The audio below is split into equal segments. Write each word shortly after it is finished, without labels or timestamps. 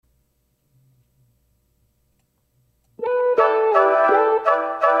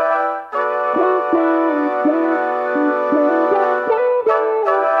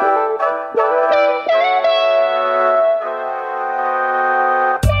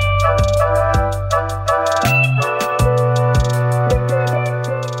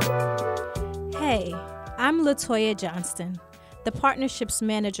Latoya Johnston, the Partnerships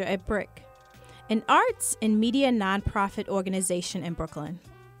Manager at BRIC, an arts and media nonprofit organization in Brooklyn.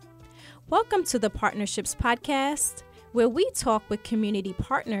 Welcome to the Partnerships Podcast, where we talk with community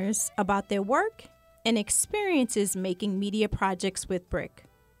partners about their work and experiences making media projects with BRIC.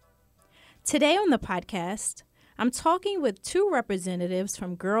 Today on the podcast, I'm talking with two representatives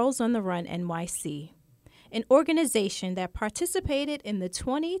from Girls on the Run NYC, an organization that participated in the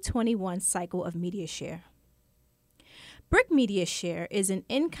 2021 cycle of MediaShare. BRIC MediaShare is an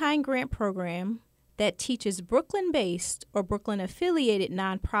in-kind grant program that teaches Brooklyn-based or Brooklyn-affiliated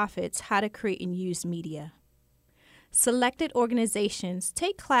nonprofits how to create and use media. Selected organizations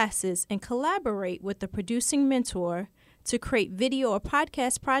take classes and collaborate with the producing mentor to create video or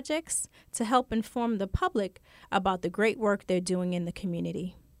podcast projects to help inform the public about the great work they're doing in the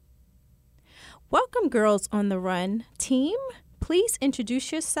community. Welcome, Girls on the Run team. Please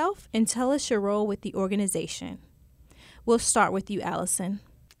introduce yourself and tell us your role with the organization. We'll start with you, Allison.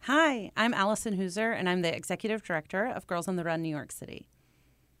 Hi, I'm Allison Hooser, and I'm the Executive Director of Girls on the Run New York City.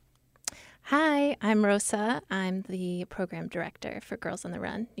 Hi, I'm Rosa. I'm the Program Director for Girls on the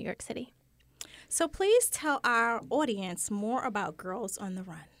Run New York City. So please tell our audience more about Girls on the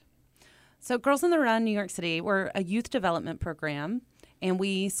Run. So Girls on the Run New York City, we're a youth development program, and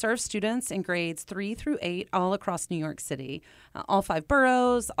we serve students in grades 3 through 8 all across New York City, all 5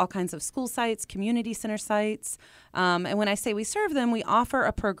 boroughs, all kinds of school sites, community center sites. And when I say we serve them, we offer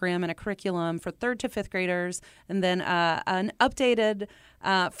a program and a curriculum for 3rd to 5th graders, and then an updated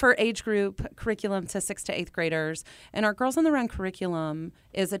for age group curriculum to 6th to 8th graders. And our Girls on the Run curriculum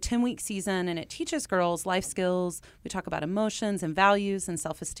is a 10-week season, and it teaches girls life skills. We talk about emotions and values and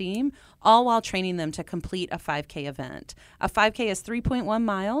self-esteem, all while training them to complete a 5K event. A 5K is 3.1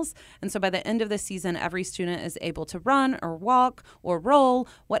 miles, and so by the end of the season, every student is able to run or walk or roll,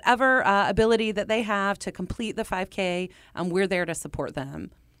 whatever ability that they have to complete the 5K. We're there to support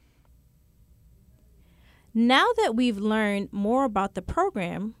them. Now that we've learned more about the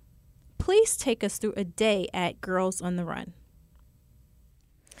program, please take us through a day at Girls on the Run.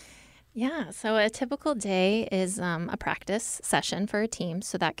 Yeah, so a typical day is a practice session for a team.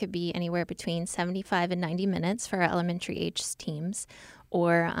 So that could be anywhere between 75 and 90 minutes for our elementary age teams,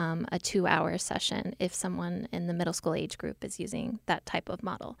 or a 2-hour session if someone in the middle school age group is using that type of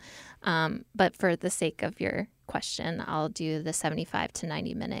model. But for the sake of your question, I'll do the 75 to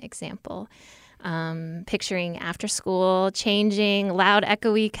 90 minute example. Picturing after school, changing, loud,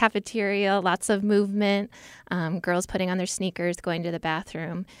 echoey cafeteria, lots of movement, girls putting on their sneakers, going to the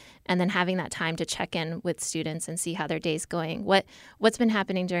bathroom, and then having that time to check in with students and see how their day's going. What's been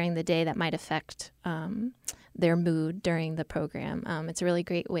happening during the day that might affect their mood during the program. It's a really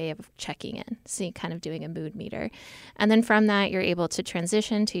great way of checking in, kind of doing a mood meter. And then from that, you're able to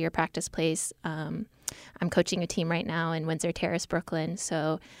transition to your practice place. I'm coaching a team right now in Windsor Terrace, Brooklyn,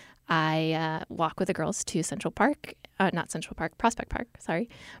 so I walk with the girls to Prospect Park.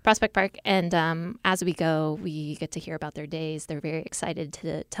 And as we go, we get to hear about their days. They're very excited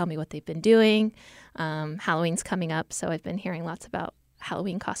to tell me what they've been doing. Halloween's coming up, so I've been hearing lots about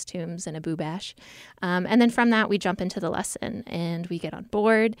Halloween costumes and a boo bash. And then from that, we jump into the lesson and we get on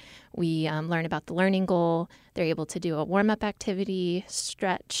board. We learn about the learning goal. They're able to do a warm-up activity,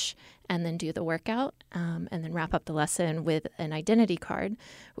 stretch, and then do the workout, and then wrap up the lesson with an identity card,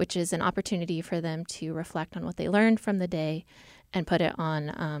 which is an opportunity for them to reflect on what they learned from the day and put it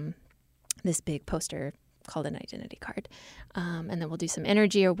on this big poster called an identity card. And then we'll do some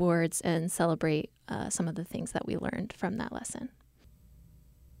energy awards and celebrate some of the things that we learned from that lesson.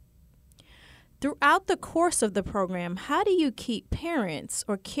 Throughout the course of the program, how do you keep parents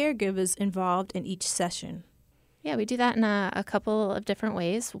or caregivers involved in each session? Yeah, we do that in a couple of different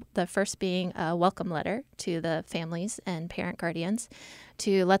ways. The first being a welcome letter to the families and parent guardians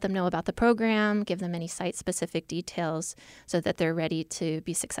to let them know about the program, give them any site-specific details so that they're ready to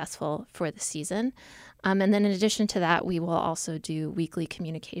be successful for the season. And then in addition to that, we will also do weekly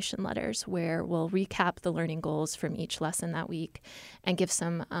communication letters where we'll recap the learning goals from each lesson that week and give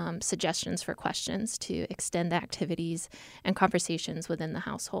some suggestions for questions to extend the activities and conversations within the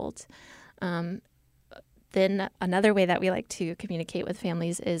household. Then another way that we like to communicate with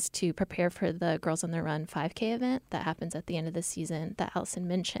families is to prepare for the Girls on the Run 5K event that happens at the end of the season that Allison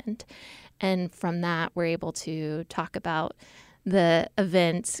mentioned. And from that, we're able to talk about the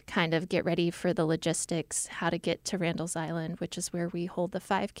event, kind of get ready for the logistics, how to get to Randall's Island, which is where we hold the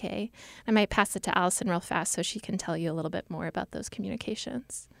 5K. I might pass it to Allison real fast so she can tell you a little bit more about those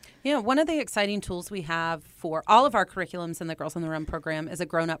communications. Yeah, one of the exciting tools we have for all of our curriculums in the Girls on the Run program is a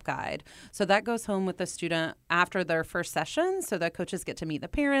grown-up guide. So that goes home with the student after their first session, so that coaches get to meet the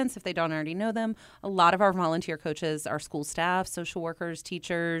parents if they don't already know them. A lot of our volunteer coaches are school staff, social workers,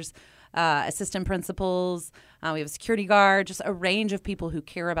 teachers, assistant principals. We have a security guard, just a range of people who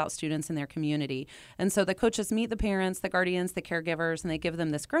care about students in their community. And so the coaches meet the parents, the guardians, the caregivers, and they give them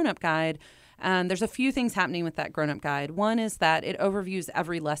this grown-up guide. And there's a few things happening with that grown-up guide. One is that it overviews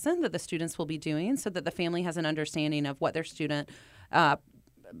every lesson that the students will be doing so that the family has an understanding of what their student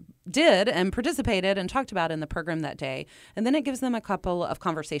did and participated and talked about in the program that day. And then it gives them a couple of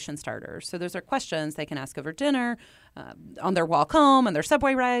conversation starters. So those are questions they can ask over dinner, on their walk home, on their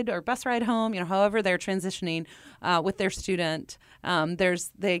subway ride or bus ride home, however they're transitioning with their student.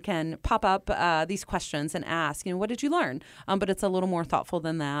 They can pop up these questions and ask, what did you learn? But it's a little more thoughtful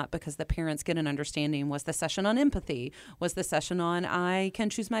than that because the parents get an understanding. Was the session on empathy? Was the session on I can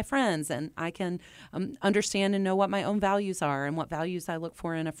choose my friends and I can understand and know what my own values are and what values I look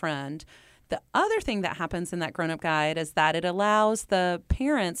for in a friend? The other thing that happens in that grown-up guide is that it allows the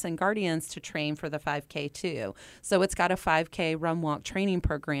parents and guardians to train for the 5K too. So it's got a 5K run walk training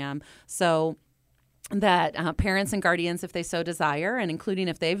program. So that parents and guardians, if they so desire, and including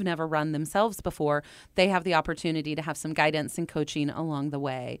if they've never run themselves before, they have the opportunity to have some guidance and coaching along the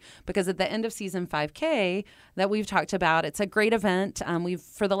way. Because at the end of season 5K that we've talked about, it's a great event. We've,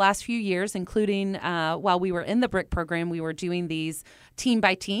 for the last few years, including while we were in the BRIC program, we were doing these team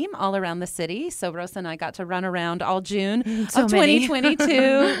by team all around the city. So Rosa and I got to run around all June of 2022,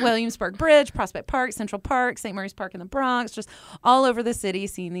 Williamsburg Bridge, Prospect Park, Central Park, St. Mary's Park in the Bronx, just all over the city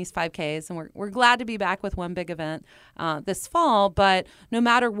seeing these 5Ks. And we're glad to be back with one big event this fall. But no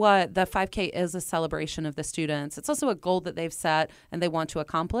matter what, the 5K is a celebration of the students. It's also a goal that they've set and they want to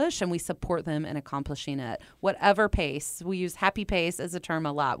accomplish, and we support them in accomplishing it. Whatever pace, we use happy pace as a term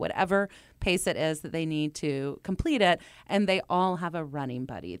a lot, whatever pace it is that they need to complete it, and they all have a running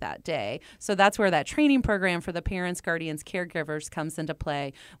buddy that day. So that's where that training program for the parents, guardians, caregivers comes into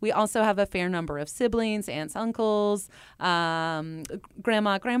play. We also have a fair number of siblings, aunts, uncles,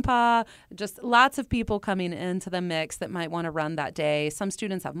 grandma, grandpa, just lots of people coming into the mix that might want to run that day. Some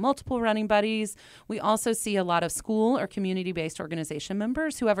students have multiple running buddies. We also see a lot of school or community-based organization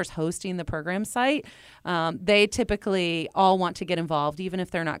members, whoever's hosting the program site. They typically all want to get involved, even if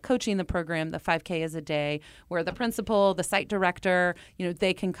they're not coaching the program. The 5K is a day where the principal, the site director,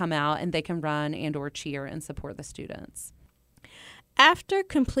 they can come out and they can run and or cheer and support the students. After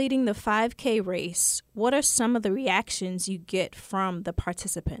completing the 5K race, what are some of the reactions you get from the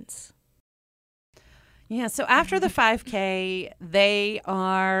participants? Yeah, so after the 5K, they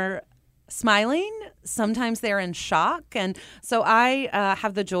are smiling. Sometimes they're in shock. And so I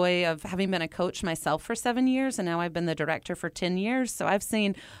have the joy of having been a coach myself for 7 years, and now I've been the director for 10 years. So I've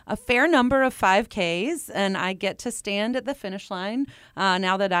seen a fair number of 5Ks, and I get to stand at the finish line.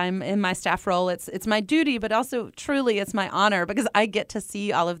 Now that I'm in my staff role, it's my duty, but also truly it's my honor because I get to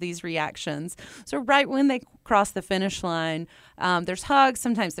see all of these reactions. So right when they cross the finish line, there's hugs,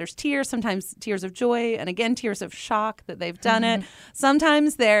 sometimes there's tears of joy, and again, tears of shock that they've done it.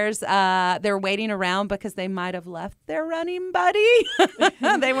 Sometimes they're waiting around because they might have left their running buddy.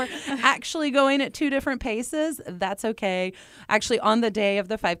 They were actually going at two different paces. That's okay. Actually, on the day of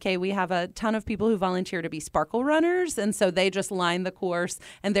the 5K, we have a ton of people who volunteer to be sparkle runners, and so they just line the course,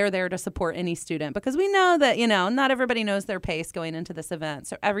 and they're there to support any student because we know that, not everybody knows their pace going into this event,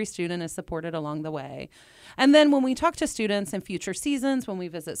 so every student is supported along the way. And then when we talk to students in future seasons, when we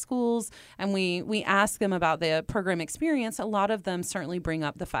visit schools and we ask them about the program experience, a lot of them certainly bring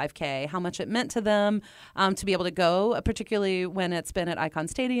up the 5K, how much it meant to them to be able to go, particularly when it's been at Icon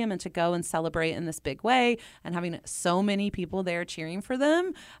Stadium, and to go and celebrate in this big way and having so many people there cheering for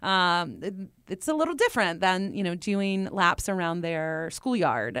them. It's a little different than, doing laps around their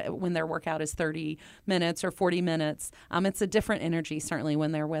schoolyard when their workout is 30 minutes or 40 minutes. It's a different energy, certainly,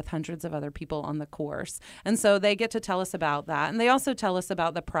 when they're with hundreds of other people on the course. And so they get to tell us about that. And they also tell us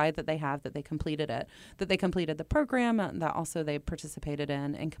about the pride that they have that they completed it, that they completed the program, that also they participated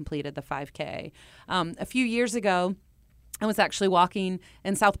in and completed the 5K. A few years ago, I was actually walking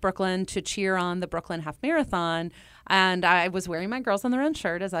in South Brooklyn to cheer on the Brooklyn Half Marathon, and I was wearing my Girls on the Run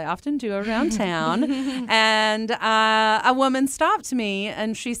shirt, as I often do around town, and a woman stopped me,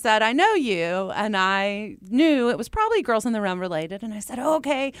 and she said, "I know you," and I knew it was probably Girls on the Run related, and I said, "Oh,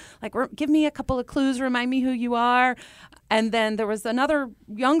 okay, like give me a couple of clues, remind me who you are." And then there was another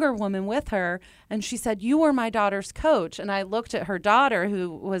younger woman with her, and she said, "You were my daughter's coach." And I looked at her daughter, who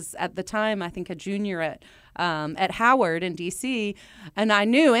was at the time, I think, a junior at Howard in D.C., and I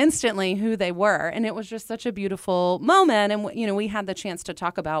knew instantly who they were. And it was just such a beautiful moment. And, we had the chance to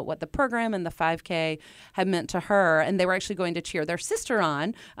talk about what the program and the 5K had meant to her. And they were actually going to cheer their sister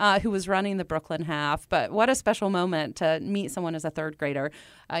on, who was running the Brooklyn Half. But what a special moment to meet someone as a third grader,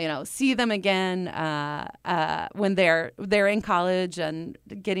 see them again when they're in college and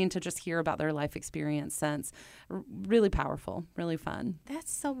getting to just hear about their life experience since. Really powerful, really fun.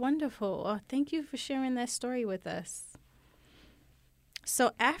 That's so wonderful. Oh, thank you for sharing that story with us.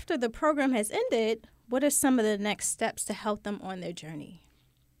 So after the program has ended, what are some of the next steps to help them on their journey?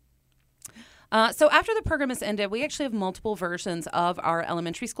 So after the program has ended, we actually have multiple versions of our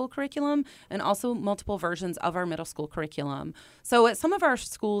elementary school curriculum and also multiple versions of our middle school curriculum. So at some of our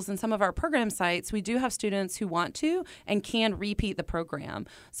schools and some of our program sites, we do have students who want to and can repeat the program.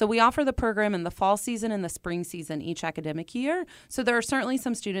 So we offer the program in the fall season and the spring season each academic year. So there are certainly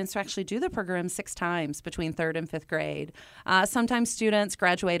some students who actually do the program 6 times between 3rd and 5th grade. Sometimes students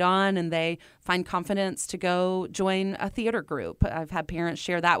graduate on and they find confidence to go join a theater group. I've had parents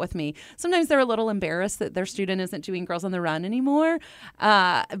share that with me. Sometimes they're a little embarrassed that their student isn't doing Girls on the Run anymore.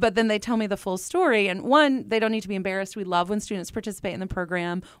 But then they tell me the full story. And one, they don't need to be embarrassed. We love when students participate in the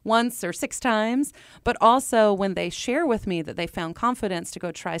program once or 6 times. But also when they share with me that they found confidence to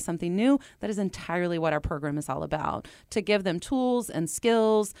go try something new, that is entirely what our program is all about. To give them tools and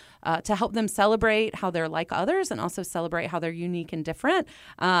skills, to help them celebrate how they're like others and also celebrate how they're unique and different.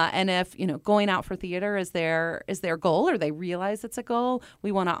 And if, going out for theater is their goal or they realize it's a goal,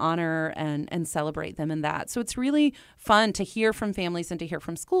 we want to honor and celebrate them in that. So it's really fun to hear from families and to hear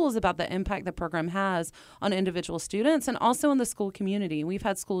from schools about the impact the program has on individual students and also in the school community. We've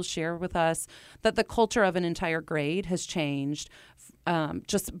had schools share with us that the culture of an entire grade has changed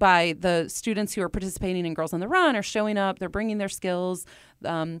just by the students who are participating in Girls on the Run are showing up, they're bringing their skills.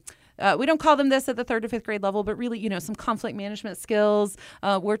 We don't call them this at the 3rd to 5th grade level, but really, some conflict management skills.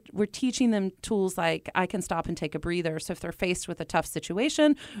 We're teaching them tools like I can stop and take a breather. So if they're faced with a tough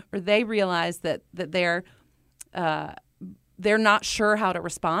situation or they realize that they're not sure how to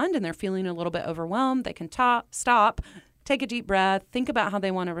respond and they're feeling a little bit overwhelmed, they can stop, take a deep breath, think about how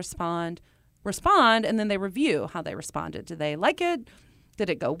they want to respond, and then they review how they responded. Did they like it?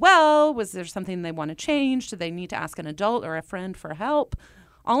 Did it go well? Was there something they want to change? Do they need to ask an adult or a friend for help?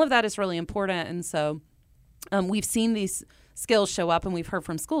 All of that is really important. And so we've seen these skills show up and we've heard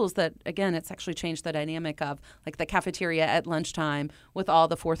from schools that, again, it's actually changed the dynamic of like the cafeteria at lunchtime with all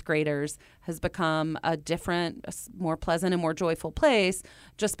the 4th graders has become a different, more pleasant and more joyful place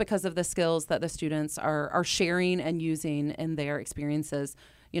just because of the skills that the students are sharing and using in their experiences,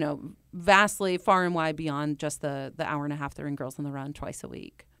 vastly far and wide beyond just the hour and a half they're in Girls on the Run twice a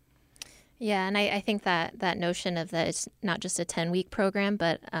week. Yeah, and I think that notion of that it's not just a 10-week program,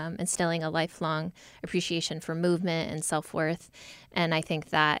 but instilling a lifelong appreciation for movement and self-worth. And I think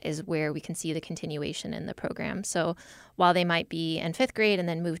that is where we can see the continuation in the program. So while they might be in 5th grade and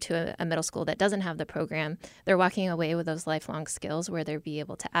then move to a middle school that doesn't have the program, they're walking away with those lifelong skills where they'll be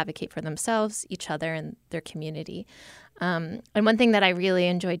able to advocate for themselves, each other, and their community. And one thing that I really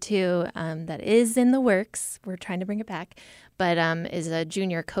enjoyed too, that is in the works, we're trying to bring it back, but is a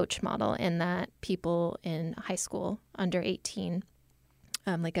junior coach model in that people in high school under 18,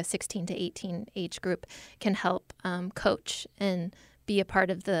 like a 16 to 18 age group, can help coach and be a part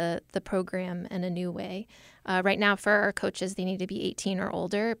of the program in a new way. Right now for our coaches, they need to be 18 or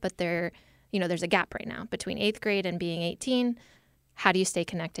older, but there's a gap right now between 8th grade and being 18. How do you stay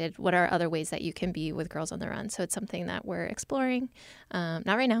connected? What are other ways that you can be with Girls on the Run? So it's something that we're exploring, not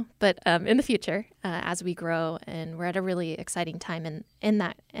right now, but in the future as we grow. And we're at a really exciting time in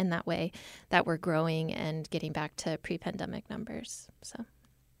that way that we're growing and getting back to pre-pandemic numbers. So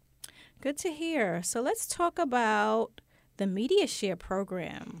good to hear. So let's talk about the Media Share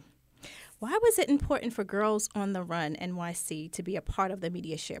program. Why was it important for Girls on the Run NYC to be a part of the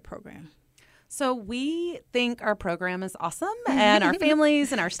Media Share program? So we think our program is awesome, and our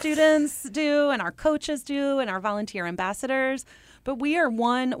families and our students do, and our coaches do, and our volunteer ambassadors. But we are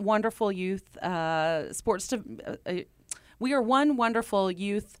one wonderful youth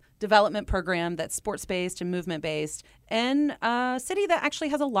development program that's sports-based and movement-based in a city that actually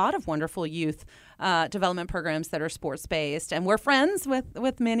has a lot of wonderful youth development programs that are sports-based. And we're friends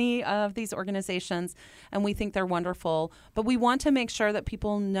with many of these organizations, and we think they're wonderful. But we want to make sure that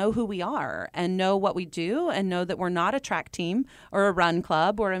people know who we are and know what we do and know that we're not a track team or a run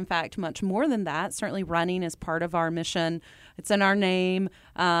club. We're, in fact, much more than that. Certainly running is part of our mission. It's in our name,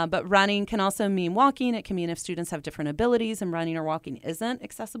 but running can also mean walking. It can mean if students have different abilities and running or walking isn't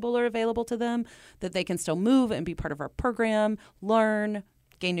accessible or available to them, that they can still move and be part of our program, learn,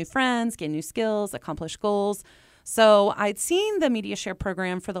 gain new friends, gain new skills, accomplish goals. So I'd seen the Media Share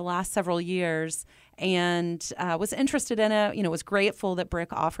program for the last several years and was interested in it. Was grateful that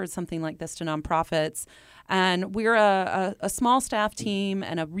BRIC offered something like this to nonprofits. And we're a small staff team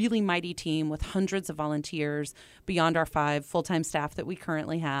and a really mighty team with hundreds of volunteers beyond our 5 full-time staff that we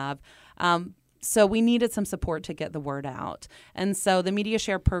currently have. So we needed some support to get the word out. And so the Media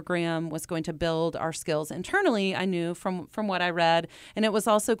Share program was going to build our skills internally, I knew from what I read. And it was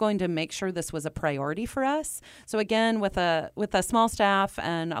also going to make sure this was a priority for us. So again, with a small staff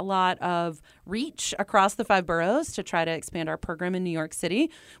and a lot of reach across the 5 boroughs to try to expand our program in New York City,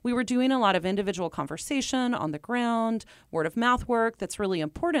 we were doing a lot of individual conversation on the ground, word of mouth work that's really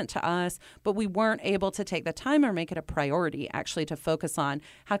important to us, but we weren't able to take the time or make it a priority actually to focus on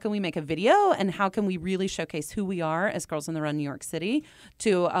how can we make a video and how can we really showcase who we are as Girls on the Run New York City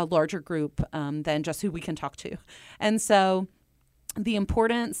to a larger group than just who we can talk to. And so the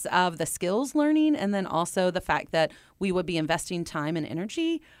importance of the skills learning and then also the fact that we would be investing time and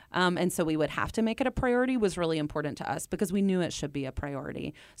energy and so we would have to make it a priority was really important to us because we knew it should be a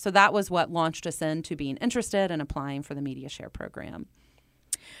priority. So that was what launched us into being interested and applying for the Media Share program.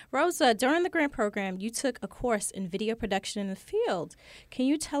 Rosa, during the grant program, you took a course in video production in the field. Can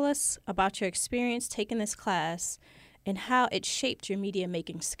you tell us about your experience taking this class and how it shaped your media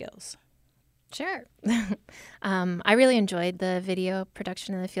making skills? Sure. I really enjoyed the video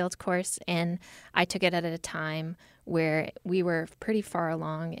production in the field course, and I took it at a time where we were pretty far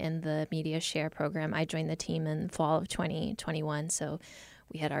along in the Media Share program. I joined the team in fall of 2021, so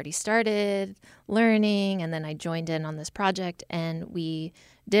we had already started learning, and then I joined in on this project, and we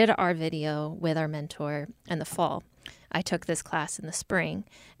did our video with our mentor in the fall. I took this class in the spring,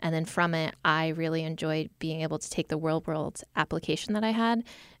 and then from it, I really enjoyed being able to take the real-world application that I had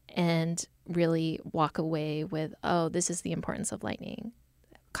and really walk away with, oh, this is the importance of lighting,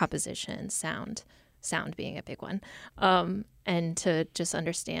 composition, sound being a big one, and to just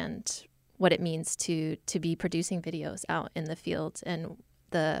understand what it means to be producing videos out in the field and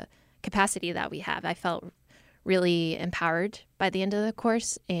the capacity that we have. I felt really empowered by the end of the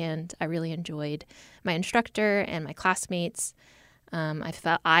course, and I really enjoyed my instructor and my classmates.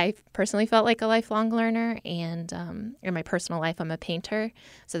 I personally felt like a lifelong learner, and in my personal life, I'm a painter.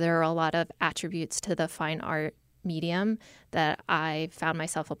 So there are a lot of attributes to the fine art medium that I found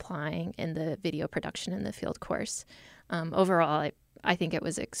myself applying in the video production in the field course. Overall, I think it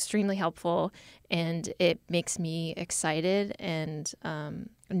was extremely helpful, and it makes me excited and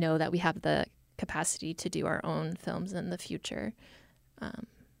know that we have the capacity to do our own films in the future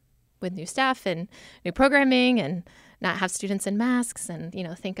with new staff and new programming and not have students in masks and,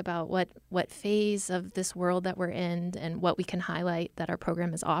 think about what phase of this world that we're in and what we can highlight that our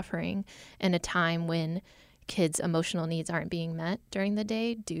program is offering in a time when kids' emotional needs aren't being met during the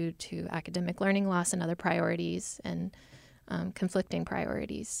day due to academic learning loss and other priorities and conflicting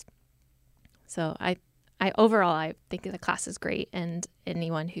priorities. So I think the class is great, and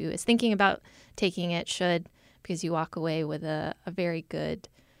anyone who is thinking about taking it should, because you walk away with a very good,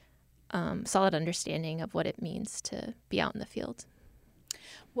 solid understanding of what it means to be out in the field.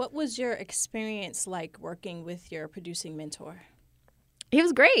 What was your experience like working with your producing mentor? He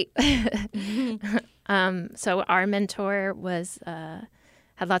was great. So our mentor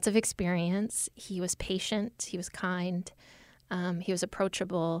had lots of experience. He was patient. He was kind. He was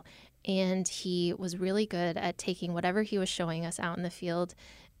approachable. And he was really good at taking whatever he was showing us out in the field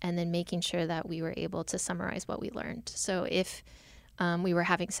and then making sure that we were able to summarize what we learned. So if we were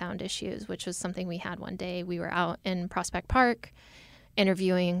having sound issues, which was something we had one day, we were out in Prospect Park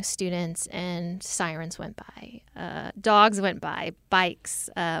interviewing students and sirens went by, dogs went by, bikes,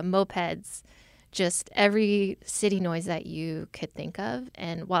 mopeds, just every city noise that you could think of.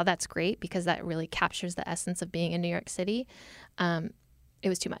 And while that's great because that really captures the essence of being in New York City, it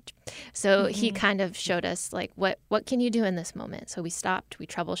was too much. So he kind of showed us like, what can you do in this moment? So we stopped, we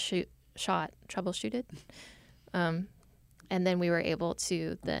troubleshooted, and then we were able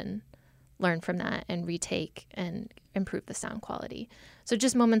to then learn from that and retake and improve the sound quality. So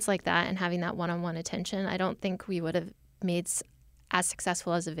just moments like that and having that one-on-one attention, I don't think we would have made as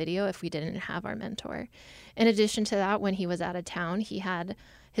successful as a video if we didn't have our mentor. In addition to that, when he was out of town, he had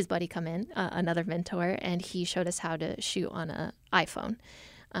his buddy come in, another mentor, and he showed us how to shoot on an iPhone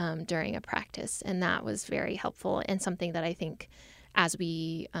during a practice. And that was very helpful and something that I think as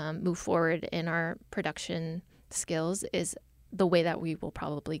we move forward in our production skills is the way that we will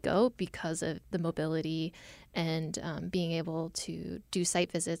probably go because of the mobility and being able to do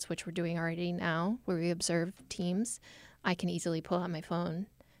site visits, which we're doing already now, where we observe teams. I can easily pull out my phone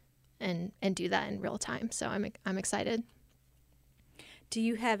and do that in real time. So I'm excited. Do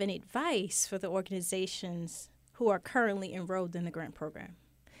you have any advice for the organizations who are currently enrolled in the grant program?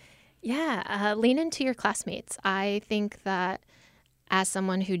 Yeah, lean into your classmates. I think that as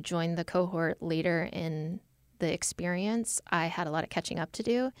someone who joined the cohort later in the experience, I had a lot of catching up to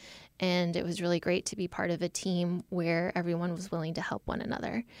do, and it was really great to be part of a team where everyone was willing to help one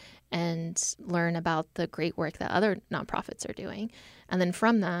another and learn about the great work that other nonprofits are doing. And then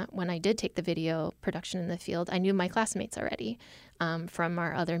from that, when I did take the video production in the field, I knew my classmates already from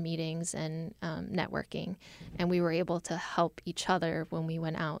our other meetings and networking, and we were able to help each other when we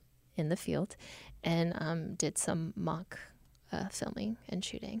went out in the field and did some mock filming and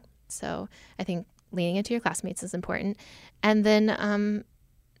shooting. So I think leaning into your classmates is important. And then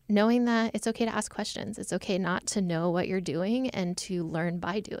knowing that it's okay to ask questions. It's okay not to know what you're doing and to learn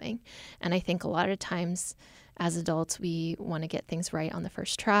by doing. And I think a lot of times as adults, we want to get things right on the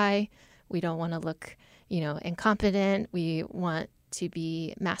first try. We don't want to look, incompetent. We want to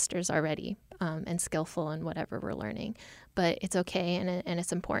be masters already and skillful in whatever we're learning. But it's okay and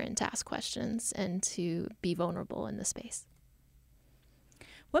it's important to ask questions and to be vulnerable in the space.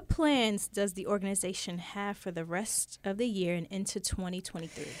 What plans does the organization have for the rest of the year and into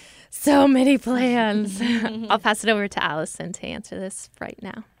 2023? So many plans. I'll pass it over to Allison to answer this right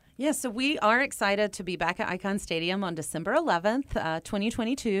now. Yeah, so we are excited to be back at Icahn Stadium on December 11th,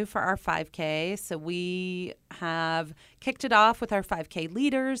 2022 for our 5K. So we have kicked it off with our 5K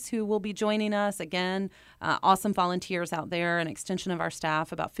leaders who will be joining us. Again, awesome volunteers out there, an extension of our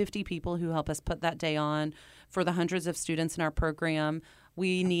staff, about 50 people who help us put that day on for the hundreds of students in our program.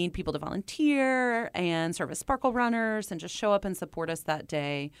 We need people to volunteer and serve as sparkle runners and just show up and support us that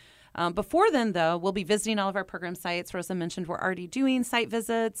day. Before then, though, we'll be visiting all of our program sites. Rosa mentioned we're already doing site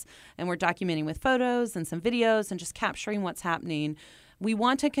visits, and we're documenting with photos and some videos and just capturing what's happening. We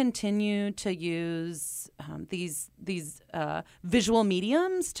want to continue to use these visual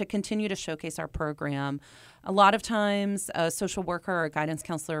mediums to continue to showcase our program. A lot of times, a social worker or a guidance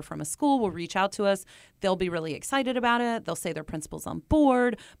counselor from a school will reach out to us. They'll be really excited about it. They'll say their principal's on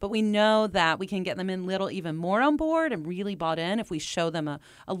board, but we know that we can get them even more on board and really bought in if we show them a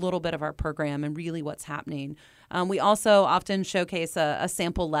little bit of our program and really what's happening. We also often showcase a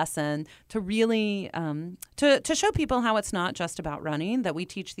sample lesson to really to show people how it's not just about running, that we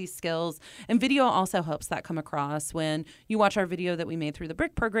teach these skills. And video also helps that come across. When you watch our video that we made through the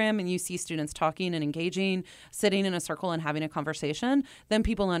BRIC program and you see students talking and engaging, sitting in a circle and having a conversation, then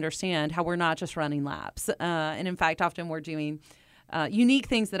people understand how we're not just running laps. And in fact, often we're doing unique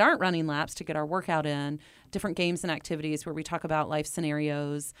things that aren't running laps to get our workout in, different games and activities where we talk about life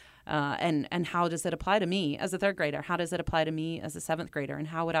scenarios and how does it apply to me as a third grader? How does it apply to me as a seventh grader? And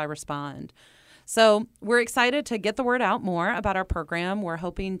how would I respond? So we're excited to get the word out more about our program. We're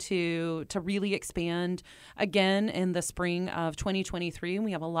hoping to really expand again in the spring of 2023.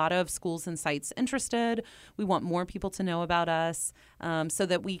 We have a lot of schools and sites interested. We want more people to know about us so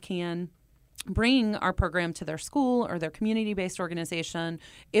that we can bring our program to their school or their community-based organization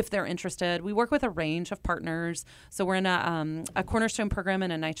if they're interested. We work with a range of partners. So we're in a Cornerstone program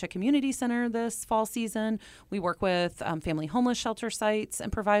in a NYCHA community center this fall season. We work with family homeless shelter sites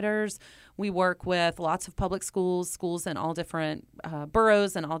and providers. We work with lots of public schools in all different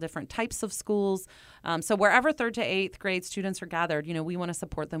boroughs and all different types of schools. So wherever 3rd to 8th grade students are gathered, we want to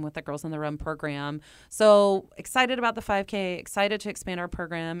support them with the Girls on the Run program. So excited about the 5K, excited to expand our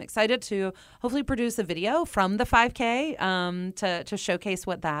program, excited to hopefully produce a video from the 5K to showcase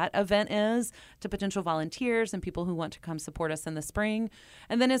what that event is to potential volunteers and people who want to come support us in the spring.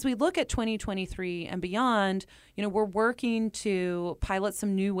 And then as we look at 2023 and beyond, we're working to pilot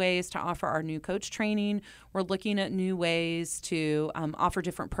some new ways to offer our new coach training. We're looking at new ways to offer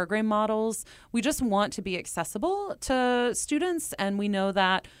different program models. We just want to be accessible to students, and we know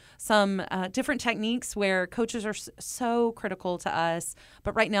that some different techniques where coaches are so critical to us,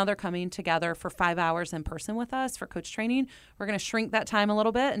 but right now they're coming together for 5 hours in person with us for coach training. We're going to shrink that time a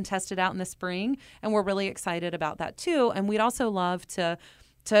little bit and test it out in the spring, and we're really excited about that too. And we'd also love to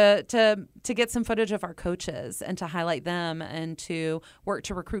to get some footage of our coaches and to highlight them and to work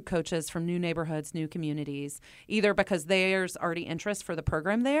to recruit coaches from new neighborhoods, new communities, either because there's already interest for the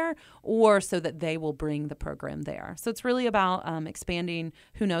program there or so that they will bring the program there. So it's really about expanding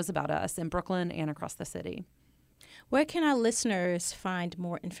who knows about us in Brooklyn and across the city. Where can our listeners find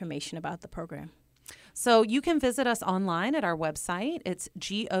more information about the program? So you can visit us online at our website. It's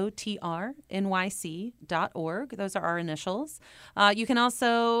gotrnyc.org. Those are our initials. You can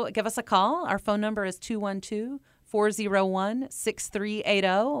also give us a call. Our phone number is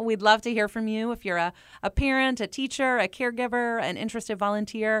 212-401-6380. We'd love to hear from you if you're a parent, a teacher, a caregiver, an interested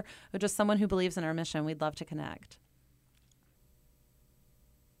volunteer, or just someone who believes in our mission. We'd love to connect.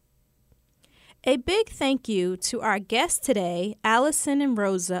 A big thank you to our guests today, Allison and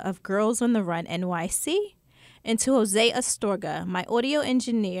Rosa of Girls on the Run NYC, and to Jose Astorga, my audio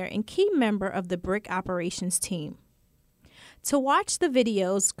engineer and key member of the BRIC operations team. To watch the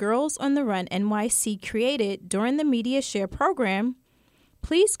videos Girls on the Run NYC created during the Media Share program,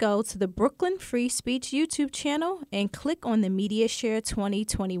 please go to the Brooklyn Free Speech YouTube channel and click on the Media Share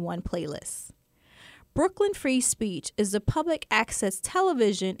 2021 playlist. Brooklyn Free Speech is a public access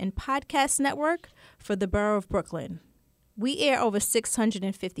television and podcast network for the borough of Brooklyn. We air over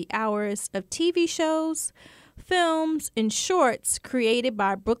 650 hours of TV shows, films, and shorts created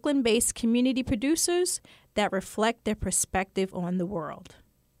by Brooklyn-based community producers that reflect their perspective on the world.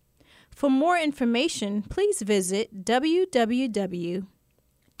 For more information, please visit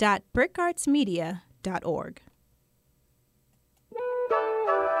www.bricartsmedia.org.